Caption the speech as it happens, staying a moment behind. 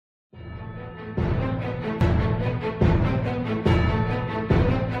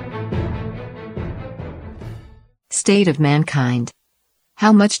state of mankind.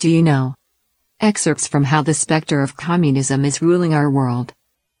 How much do you know? Excerpts from How the Spectre of Communism is Ruling Our World.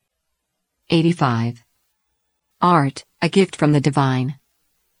 85. Art, a gift from the divine.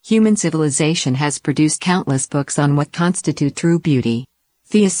 Human civilization has produced countless books on what constitute true beauty.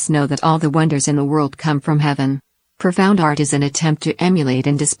 Theists know that all the wonders in the world come from heaven. Profound art is an attempt to emulate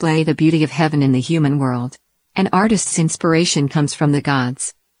and display the beauty of heaven in the human world. An artist's inspiration comes from the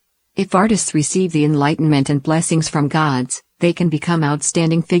gods. If artists receive the enlightenment and blessings from gods, they can become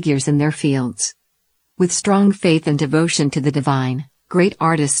outstanding figures in their fields. With strong faith and devotion to the divine, great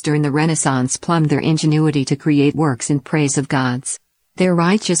artists during the Renaissance plumbed their ingenuity to create works in praise of gods. Their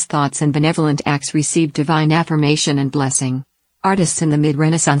righteous thoughts and benevolent acts received divine affirmation and blessing. Artists in the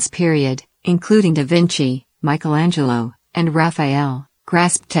mid-Renaissance period, including Da Vinci, Michelangelo, and Raphael,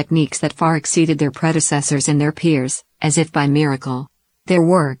 grasped techniques that far exceeded their predecessors and their peers, as if by miracle. Their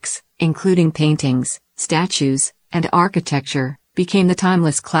works, including paintings, statues, and architecture, became the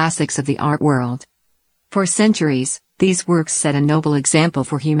timeless classics of the art world. For centuries, these works set a noble example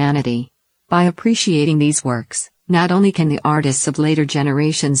for humanity. By appreciating these works, not only can the artists of later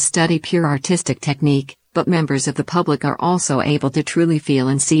generations study pure artistic technique, but members of the public are also able to truly feel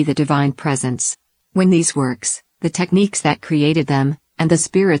and see the divine presence. When these works, the techniques that created them, and the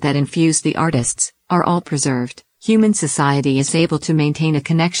spirit that infused the artists, are all preserved, human society is able to maintain a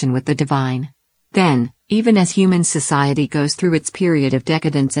connection with the divine. Then, even as human society goes through its period of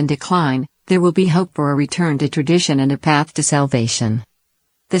decadence and decline, there will be hope for a return to tradition and a path to salvation.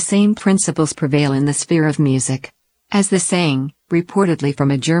 The same principles prevail in the sphere of music. As the saying, reportedly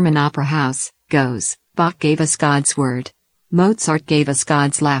from a German opera house, goes, Bach gave us God's word. Mozart gave us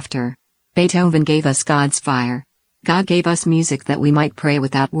God's laughter. Beethoven gave us God's fire. God gave us music that we might pray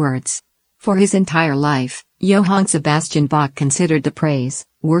without words. For his entire life, Johann Sebastian Bach considered the praise,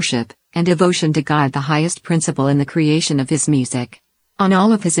 worship, and devotion to God the highest principle in the creation of his music. On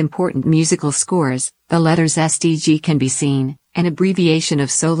all of his important musical scores, the letters SDG can be seen, an abbreviation of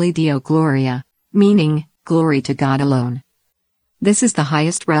Soli Deo Gloria, meaning, glory to God alone. This is the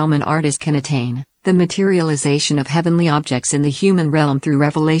highest realm an artist can attain, the materialization of heavenly objects in the human realm through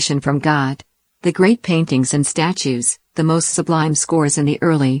revelation from God. The great paintings and statues, the most sublime scores in the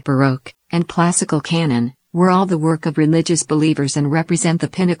early Baroque and classical canon, were all the work of religious believers and represent the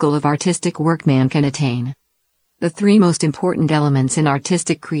pinnacle of artistic work man can attain. The three most important elements in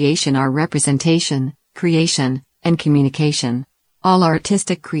artistic creation are representation, creation, and communication. All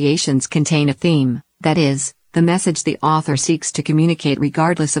artistic creations contain a theme, that is, the message the author seeks to communicate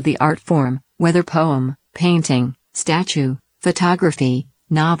regardless of the art form, whether poem, painting, statue, photography,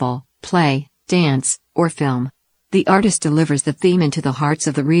 novel, play, dance, or film. The artist delivers the theme into the hearts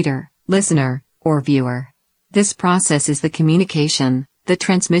of the reader, listener, or viewer. This process is the communication, the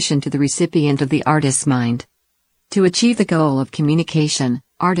transmission to the recipient of the artist's mind. To achieve the goal of communication,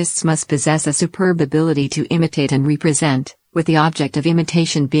 artists must possess a superb ability to imitate and represent, with the object of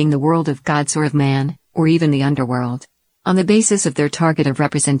imitation being the world of gods or of man, or even the underworld. On the basis of their target of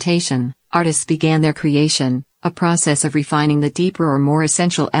representation, artists began their creation, a process of refining the deeper or more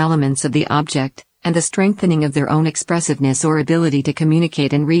essential elements of the object, and the strengthening of their own expressiveness or ability to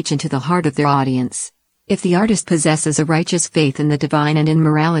communicate and reach into the heart of their audience. If the artist possesses a righteous faith in the divine and in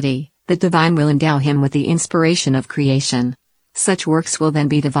morality, the divine will endow him with the inspiration of creation. Such works will then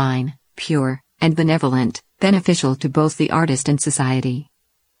be divine, pure, and benevolent, beneficial to both the artist and society.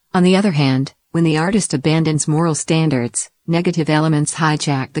 On the other hand, when the artist abandons moral standards, negative elements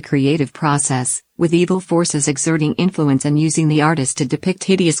hijack the creative process, with evil forces exerting influence and using the artist to depict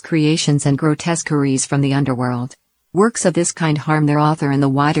hideous creations and grotesqueries from the underworld. Works of this kind harm their author and the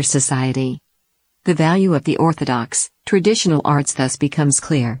wider society. The value of the orthodox, traditional arts thus becomes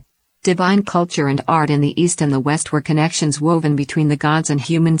clear. Divine culture and art in the East and the West were connections woven between the gods and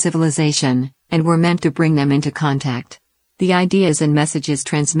human civilization, and were meant to bring them into contact. The ideas and messages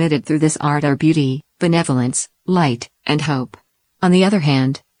transmitted through this art are beauty, benevolence, light, and hope. On the other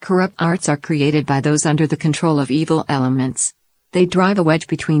hand, corrupt arts are created by those under the control of evil elements. They drive a wedge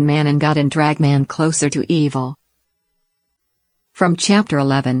between man and God and drag man closer to evil. From Chapter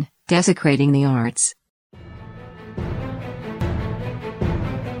 11, Desecrating the Arts.